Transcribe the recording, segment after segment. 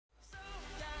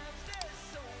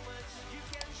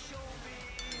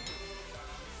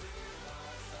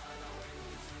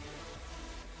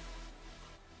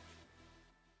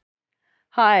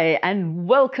Hi, and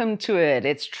welcome to it.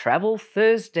 It's Travel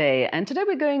Thursday, and today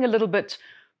we're going a little bit,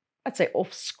 I'd say,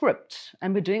 off script,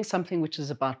 and we're doing something which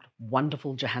is about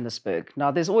wonderful Johannesburg.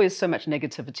 Now, there's always so much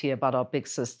negativity about our big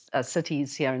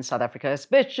cities here in South Africa,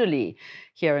 especially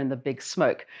here in the big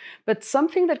smoke. But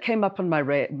something that came up on my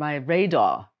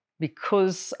radar,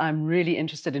 because I'm really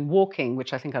interested in walking,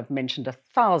 which I think I've mentioned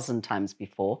 1,000 times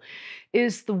before,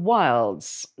 is the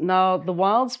wilds. Now, the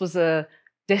wilds was a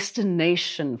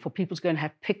destination for people to go and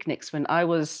have picnics when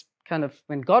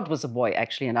God was a boy,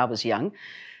 actually, and I was young.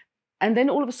 And then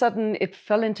all of a sudden it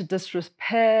fell into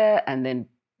disrepair, and then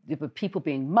there were people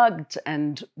being mugged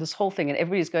and this whole thing. And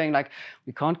everybody's going like,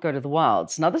 we can't go to the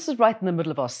wilds. Now, this is right in the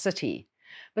middle of our city.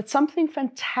 But something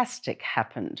fantastic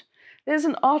happened. There's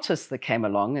an artist that came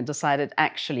along and decided,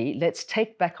 actually, let's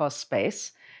take back our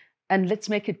space and let's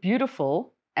make it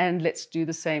beautiful and let's do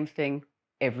the same thing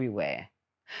everywhere.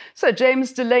 So,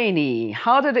 James Delaney,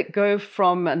 how did it go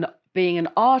from being an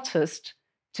artist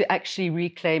to actually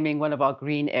reclaiming one of our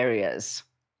green areas?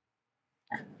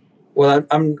 Well,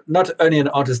 I'm not only an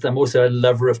artist, I'm also a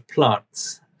lover of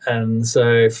plants. And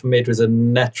so for me, it was a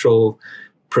natural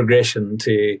progression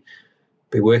to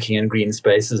be working in green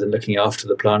spaces and looking after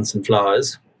the plants and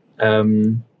flowers.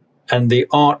 And the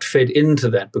art fed into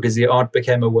that because the art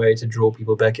became a way to draw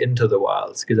people back into the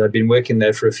wilds, because I'd been working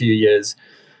there for a few years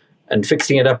and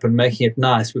fixing it up and making it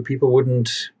nice, where people wouldn't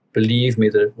believe me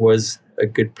that it was a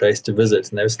good place to visit,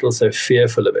 and they were still so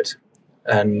fearful of it.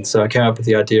 And so I came up with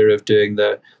the idea of doing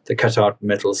the cutout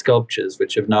metal sculptures,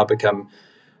 which have now become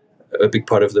a big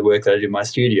part of the work that I do in my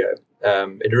studio.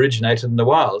 It originated in the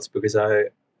wilds because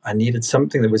I needed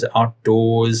something that was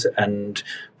outdoors and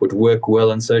would work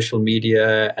well on social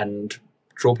media and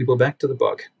draw people back to the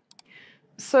bog.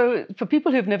 So, for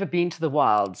people who've never been to the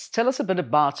wilds, tell us a bit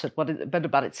about it, a bit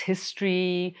about its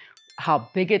history, how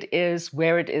big it is,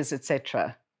 where it is,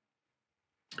 etc.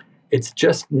 It's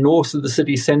just north of the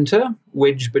city centre,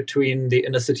 wedged between the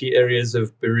inner city areas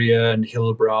of Berea and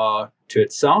Hillbrow to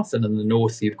its south. And in the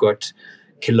north, you've got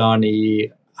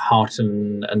Killarney,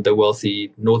 Houghton, and the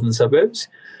wealthy northern suburbs.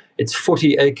 It's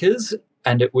 40 acres,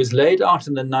 and it was laid out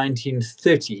in the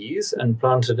 1930s and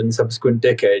planted in subsequent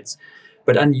decades.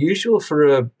 But unusual for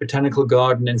a botanical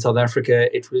garden in South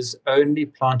Africa, it was only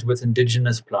planted with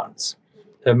indigenous plants.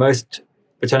 Most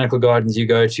botanical gardens you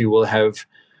go to will have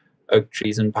oak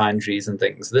trees and pine trees and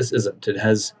things. This isn't. It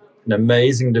has an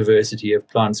amazing diversity of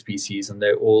plant species, and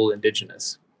they're all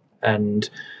indigenous. And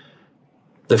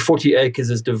the 40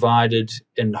 acres is divided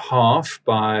in half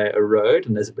by a road,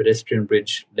 and there's a pedestrian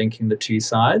bridge linking the two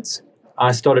sides.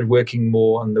 I started working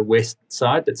more on the west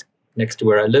side, that's next to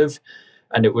where I live,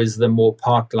 and it was the more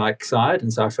park-like side,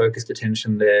 and so I focused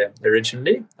attention there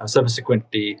originally. I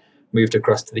subsequently moved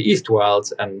across to the East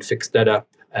Wilds and fixed that up,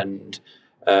 and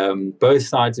both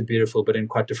sides are beautiful, but in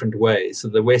quite different ways. So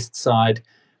the west side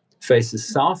faces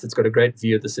south. It's got a great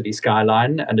view of the city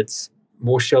skyline, and it's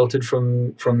more sheltered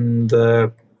from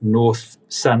the north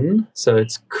sun, so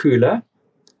it's cooler,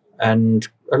 and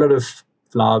a lot of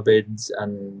flower beds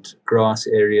and grass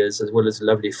areas, as well as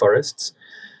lovely forests.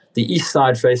 The east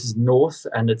side faces north,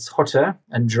 and it's hotter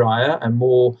and drier and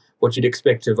more what you'd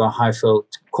expect of a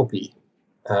high-felt koppie.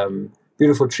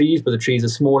 Beautiful trees, but the trees are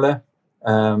smaller.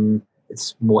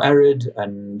 It's more arid,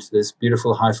 and there's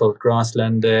beautiful high-felt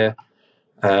grassland there.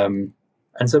 And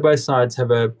so both sides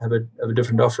have a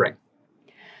different offering.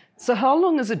 So, how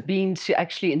long has it been to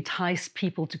actually entice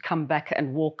people to come back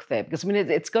and walk there? Because, I mean,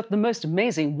 it's got the most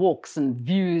amazing walks and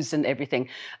views and everything,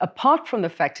 apart from the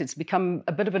fact it's become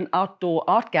a bit of an outdoor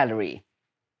art gallery.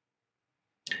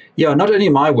 Yeah, not only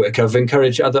my work, I've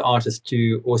encouraged other artists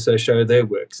to also show their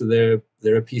work. So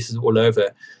there are pieces all over.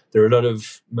 There are a lot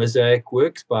of mosaic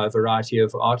works by a variety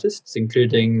of artists,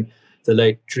 including the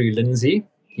late Drew Lindsay.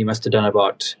 He must have done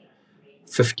about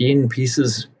 15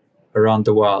 pieces around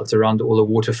the wilds, around all the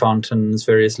water fountains,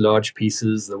 various large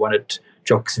pieces, the one at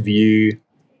Jock's View,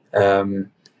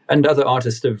 and other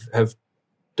artists have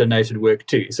donated work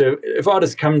too. So if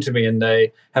artists come to me and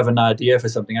they have an idea for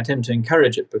something, I tend to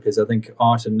encourage it, because I think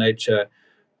art and nature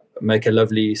make a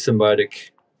lovely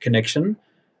symbiotic connection,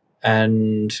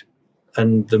 and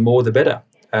the more the better.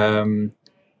 And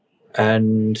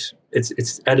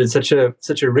it's added such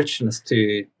a richness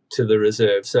to the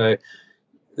reserve. So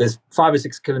there's 5 or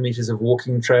 6 kilometers of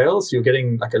walking trails. You're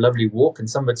getting like a lovely walk, and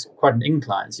some of it's quite an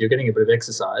incline, so you're getting a bit of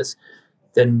exercise.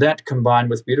 Then that combined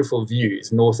with beautiful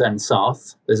views, north and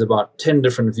south, there's about 10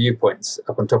 different viewpoints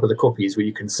up on top of the koppies where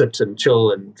you can sit and chill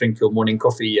and drink your morning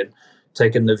coffee and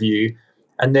take in the view.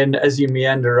 And then as you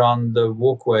meander around the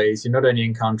walkways, you're not only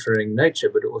encountering nature,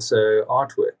 but also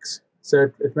artworks.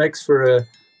 So it makes for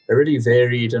a a really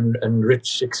varied and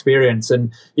rich experience.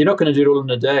 And you're not going to do it all in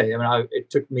a day. I mean, it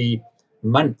took me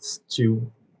months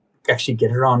to actually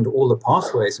get around all the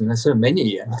pathways. I mean, there's so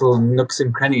many little nooks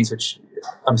and crannies, which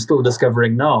I'm still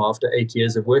discovering now after 8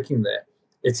 years of working there.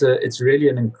 It's really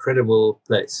an incredible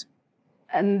place.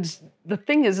 And the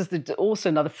thing is that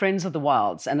also now the Friends of the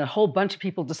Wilds and a whole bunch of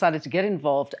people decided to get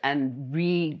involved and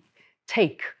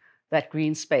retake that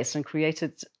green space and create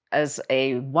it as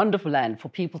a wonderful land for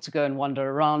people to go and wander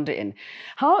around in.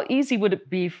 How easy would it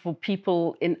be for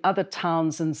people in other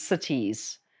towns and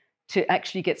cities to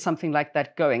actually get something like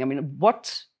that going? I mean,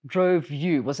 what drove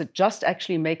you? Was it just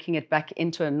actually making it back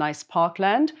into a nice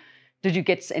parkland? Did you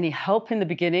get any help in the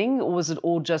beginning, or was it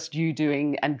all just you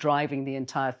doing and driving the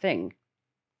entire thing?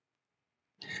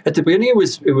 At the beginning,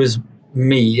 it was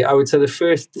me. I would say the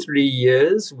first 3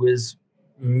 years was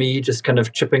me just kind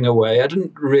of chipping away. I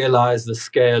didn't realize the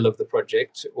scale of the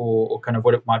project or kind of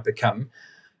what it might become.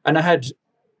 And I had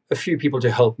a few people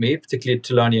to help me, particularly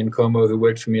Delaney and Como, who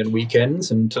worked for me on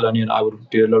weekends. And Delaney and I would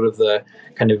do a lot of the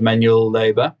kind of manual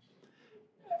labor.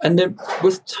 And then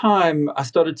with time, I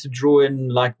started to draw in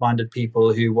like-minded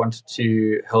people who wanted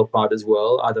to help out as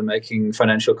well, either making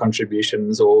financial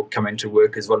contributions or coming to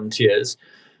work as volunteers.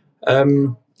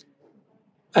 And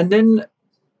then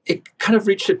it kind of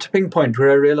reached a tipping point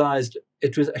where I realized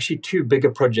it was actually too big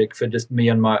a project for just me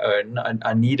on my own.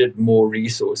 I needed more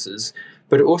resources,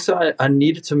 but also I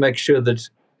needed to make sure that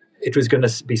it was going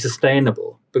to be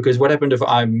sustainable, because what happened if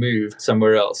I moved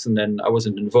somewhere else and then I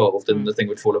wasn't involved and the thing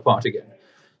would fall apart again?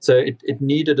 So it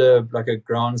needed a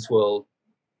groundswell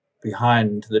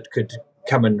behind that could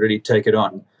come and really take it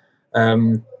on.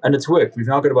 And it's worked. We've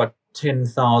now got about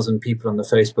 10,000 people on the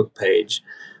Facebook page.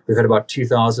 We've had about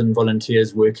 2,000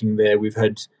 volunteers working there. We've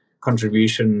had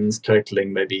contributions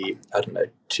totaling maybe, I don't know,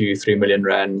 2-3 million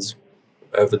rands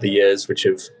over the years, which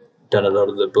have done a lot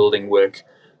of the building work.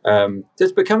 So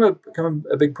it's become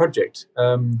a big project.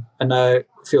 And I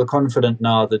feel confident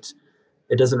now that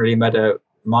it doesn't really matter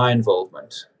my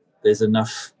involvement. There's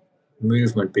enough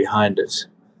movement behind it.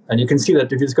 And you can see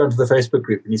that if you just go into the Facebook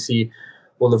group and you see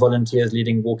all the volunteers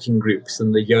leading walking groups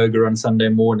and the yoga on Sunday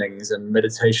mornings and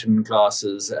meditation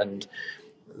classes and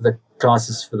the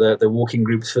classes for the walking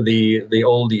groups for the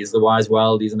oldies, the wise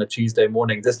wildies on a Tuesday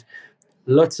morning. Just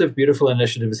lots of beautiful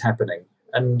initiatives happening.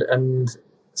 And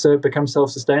so it becomes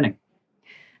self-sustaining.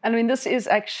 And I mean, this is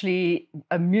actually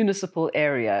a municipal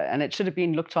area and it should have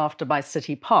been looked after by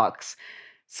city parks.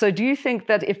 So do you think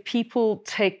that if people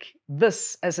take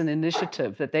this as an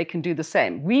initiative, that they can do the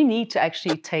same? We need to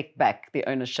actually take back the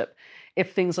ownership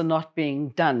if things are not being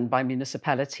done by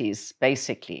municipalities,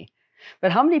 basically.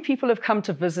 But how many people have come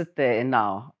to visit there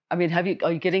now? I mean,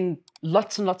 are you getting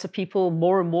lots and lots of people,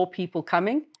 more and more people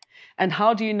coming? And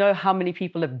how do you know how many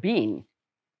people have been?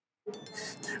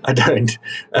 I don't.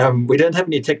 We don't have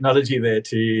any technology there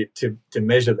to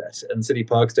measure that, and city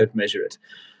parks don't measure it.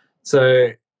 So,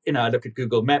 I look at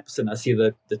Google Maps and I see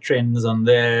the trends on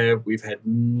there. We've had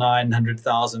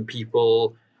 900,000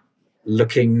 people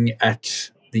looking at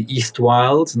the East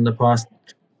Wilds in the past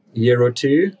year or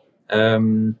two.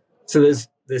 So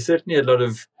there's certainly a lot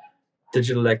of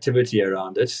digital activity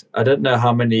around it. I don't know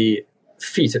how many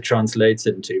feet it translates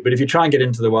into, but if you try and get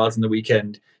into the wilds on the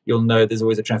weekend, you'll know there's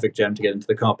always a traffic jam to get into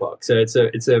the car park. So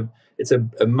it's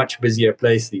a much busier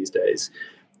place these days.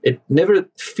 It never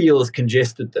feels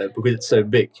congested though, because it's so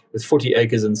big. With 40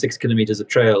 acres and 6 kilometers of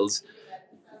trails,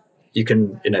 you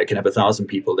can have 1,000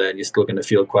 people there, and you're still going to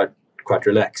feel quite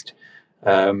relaxed.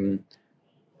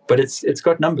 But it's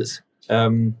got numbers,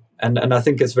 and I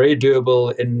think it's very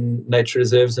doable in nature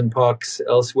reserves and parks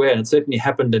elsewhere. And it certainly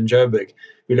happened in Joburg.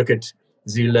 We look at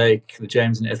Zoo Lake, the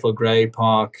James and Ethel Gray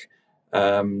Park,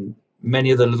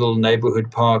 many of the little neighborhood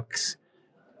parks.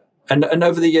 And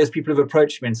over the years, people have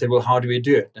approached me and said, well, how do we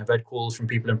do it? And I've had calls from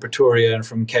people in Pretoria and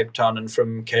from Cape Town and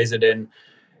from KZN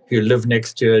who live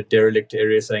next to a derelict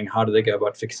area saying, how do they go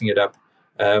about fixing it up?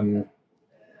 And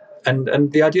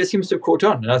the idea seems to have caught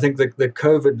on. And I think the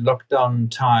COVID lockdown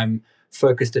time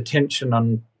focused attention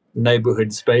on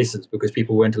neighborhood spaces because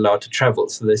people weren't allowed to travel.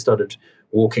 So they started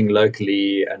walking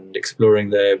locally and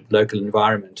exploring their local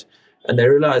environment. And they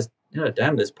realized,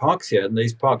 damn, there's parks here, and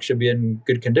these parks should be in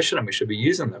good condition and we should be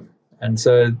using them. And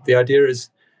so the idea has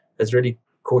really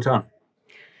caught on.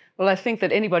 Well, I think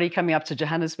that anybody coming up to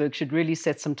Johannesburg should really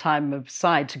set some time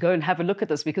aside to go and have a look at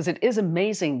this, because it is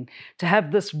amazing to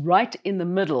have this right in the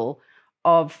middle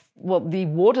of, the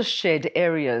watershed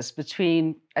areas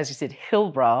between, as you said,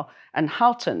 Hillbrow and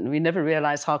Houghton. We never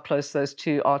realized how close those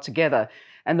two are together.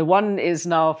 And the one is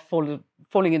now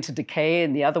falling into decay,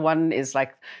 and the other one is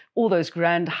like all those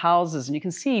grand houses, and you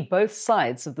can see both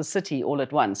sides of the city all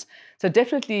at once. So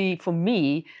definitely for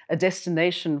me, a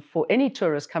destination for any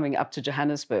tourist coming up to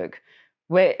Johannesburg,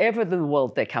 wherever in the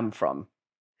world they come from.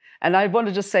 And I want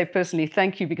to just say personally,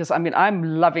 thank you, because I mean, I'm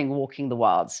loving walking the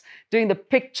wilds, doing the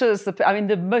pictures,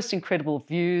 the most incredible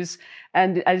views.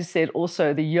 And as you said,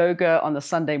 also the yoga on the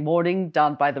Sunday morning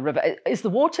down by the river. Is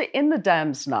the water in the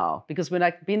dams now? Because when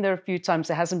I've been there a few times,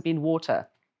 there hasn't been water.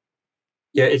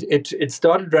 Yeah, it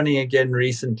started running again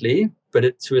recently, but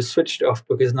it was switched off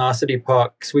because now city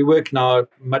parks, we work now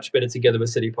much better together with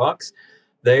city parks.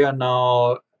 They are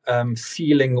now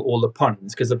sealing all the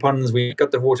ponds, because the ponds, we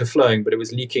got the water flowing, but it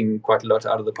was leaking quite a lot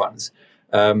out of the ponds.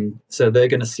 So they're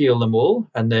going to seal them all,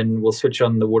 and then we'll switch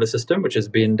on the water system, which has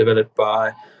been developed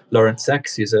by Lawrence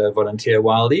Sachs, who's a volunteer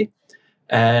wildie,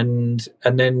 and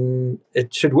then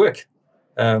it should work.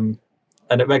 And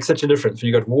it makes such a difference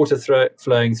when you've got water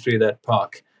flowing through that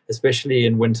park, especially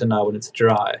in winter now when it's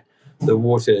dry. The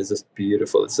water is just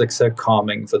beautiful. It's like so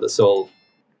calming for the soul.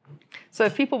 So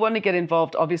if people want to get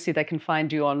involved, obviously they can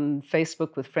find you on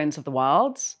Facebook with Friends of the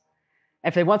Wilds.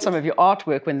 If they want some of your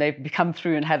artwork, when they've come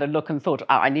through and had a look and thought, oh,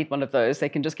 I need one of those, they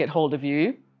can just get hold of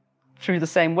you through the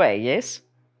same way, yes?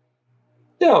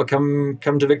 Yeah, I'll come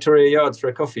to Victoria Yards for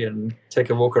a coffee and take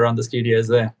a walk around the studios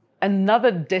there.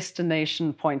 Another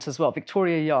destination point as well,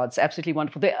 Victoria Yards, absolutely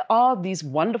wonderful. There are these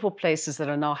wonderful places that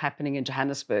are now happening in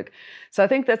Johannesburg. So I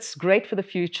think that's great for the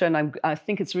future. And I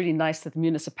think it's really nice that the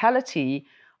municipality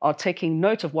are taking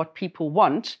note of what people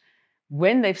want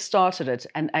when they've started it,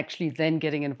 and actually then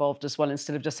getting involved as well,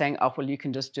 instead of just saying, oh, well, you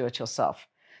can just do it yourself.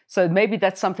 So maybe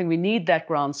that's something we need, that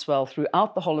groundswell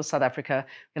throughout the whole of South Africa.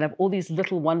 We can have all these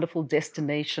little wonderful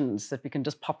destinations that we can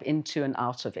just pop into and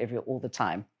out of all the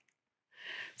time.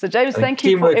 So James, thank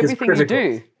you for everything you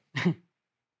do.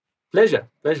 Pleasure.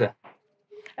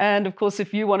 And of course,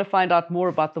 if you want to find out more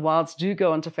about the wilds, do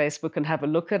go onto Facebook and have a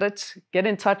look at it. Get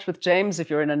in touch with James if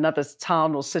you're in another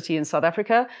town or city in South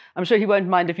Africa. I'm sure he won't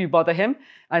mind if you bother him.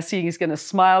 I see he's going to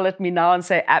smile at me now and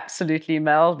say, absolutely,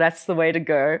 Mel, that's the way to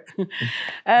go.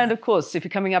 And of course, if you're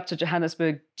coming up to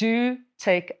Johannesburg, do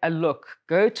take a look.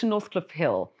 Go to Northcliffe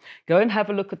Hill. Go and have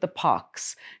a look at the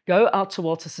parks. Go out to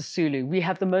Walter Sisulu. We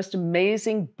have the most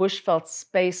amazing bushveld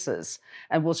spaces,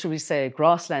 and what should we say,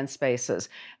 grassland spaces.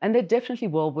 And they're definitely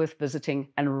well worth visiting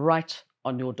and right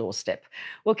on your doorstep.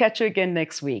 We'll catch you again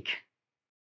next week.